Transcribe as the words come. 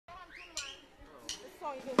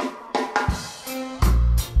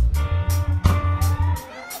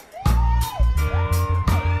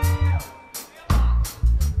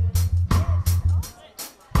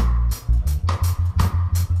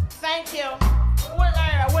Thank you.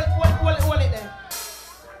 Hold it there.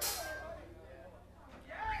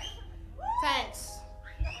 Thanks.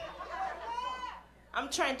 I'm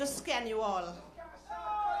trying to scan you all.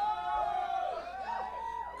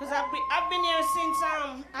 Because I've been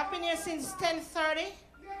here since 10:30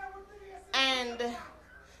 and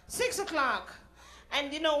 6 o'clock.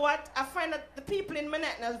 And you know what? I find that the people in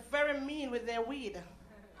Manhattan are very mean with their weed.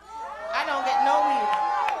 I don't get no weed.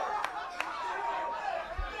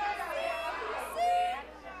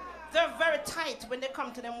 They're very tight when they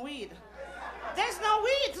come to them weed. There's no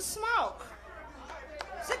weed to smoke.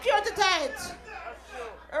 Security tight.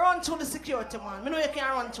 Run to the security man. I know you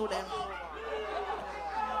can't run to them.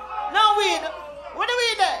 No weed. Where the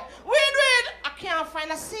weed there? Weed. I can't find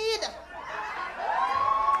a seed.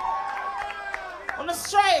 On the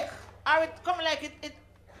strike. Or it come like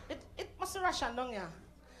it must be Russian down here.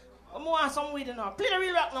 I want some weed now. Play the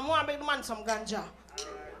real rock now. I want to make the man some ganja.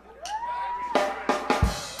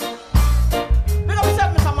 Pick up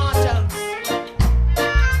yourself, Mr. Marshall.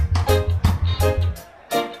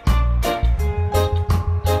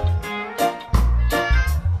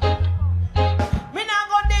 Me nah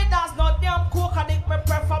go there, that's no damn coke. I think me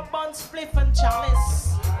prefer bun, spliff and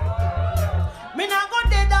chalice. Me nah go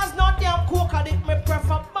there, that's no damn coke. I think me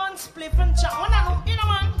prefer bun, spliff and chalice. You know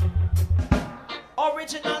man?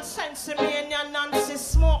 Original Sensimania Nancy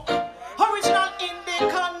smoke. Original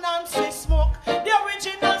Indica Nancy smoke. The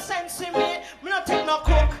original Sensimania, me not take no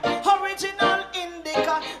coke. Original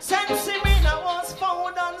Indica Sensimania was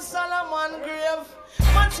found on Solomon grave.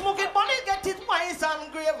 Man smoke it, but it get it wise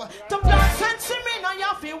and grave. To plant Sensimania, you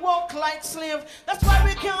have to walk like slave. That's why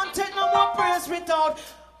we can't take no more praise without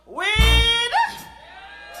weed.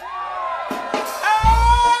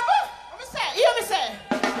 Let me say, hear me say.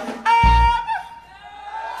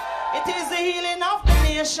 It is the healing of the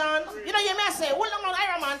nation. You know, you may say, hold on,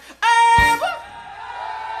 Iron Man.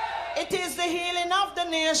 It is the healing of the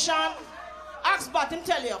nation. Ask Batim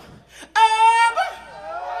tell you.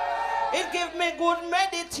 It give me good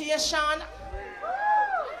meditation.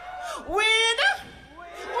 Weed.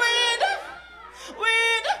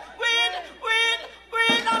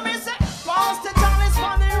 I may say, pass the chalice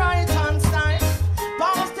for the right hand side.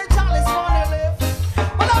 Pass the chalice for the left.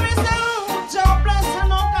 But I may say, Joe bless and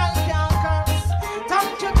no guy can't curse.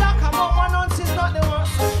 Thank you, Jack, I'm on my nonsense, not the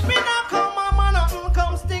worst. Me not come on my nothing,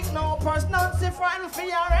 come stick no purse. Nancy frightened for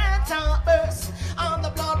your red and burst. On the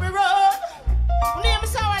blood we run. Name me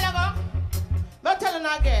say a while ago. But tell it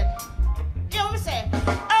again. Hear what me say?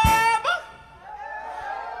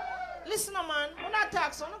 Listen, man. When I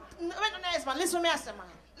talk, so nice, man. Listen to me, I say, man.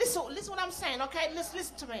 Listen what I'm saying, okay?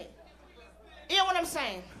 Listen to me. Hear what I'm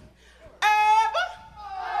saying?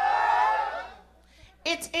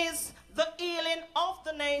 It is the healing of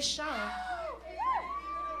the nation.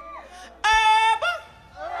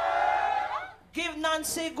 Give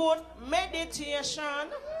Nancy good meditation.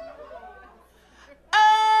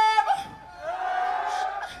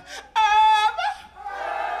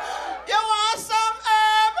 You want some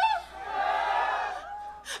herb?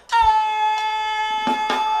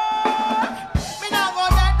 Me not go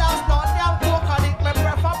there, that's not damn coke. I think me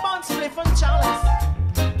prefer bun, spliff and chalice.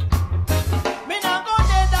 Me not go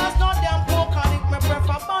there, that's not damn coke. I think me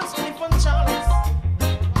prefer bun, spliff and chalice.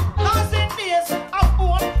 Cause in days of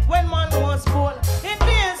old, when man was bold. In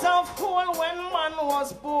days of old, when man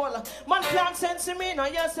was bold. Man plant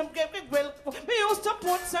sensimina, yes, him give it well. Me used to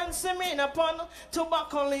put sensimina upon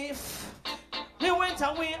tobacco leaf. Me went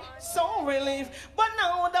away, so relief. But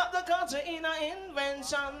now that the country in a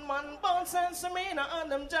invention, man born sensimina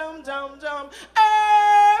and them jam.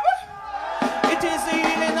 It is the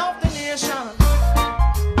healing of the nation.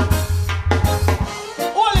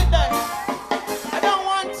 Hold it there.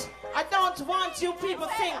 I don't want you people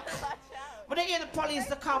think. But they hear the police,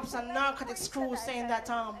 the cops, and narcotics crew saying that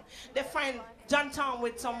they find John Tom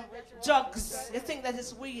with some drugs. You think that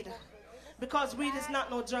it's weed. Because weed is not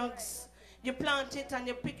no drugs. You plant it and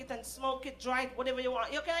you pick it and smoke it, dry it, whatever you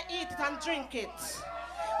want. You can eat it and drink it.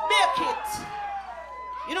 Bake it.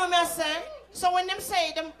 You know what I say? So when them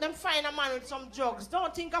say them find a man with some drugs,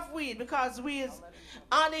 don't think of weed because weed is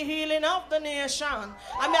on the healing of the nation.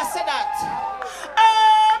 I may say that.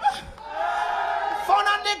 Found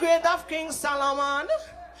on the grave of King Solomon.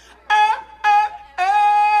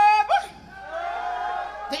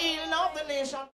 The healing of the nation.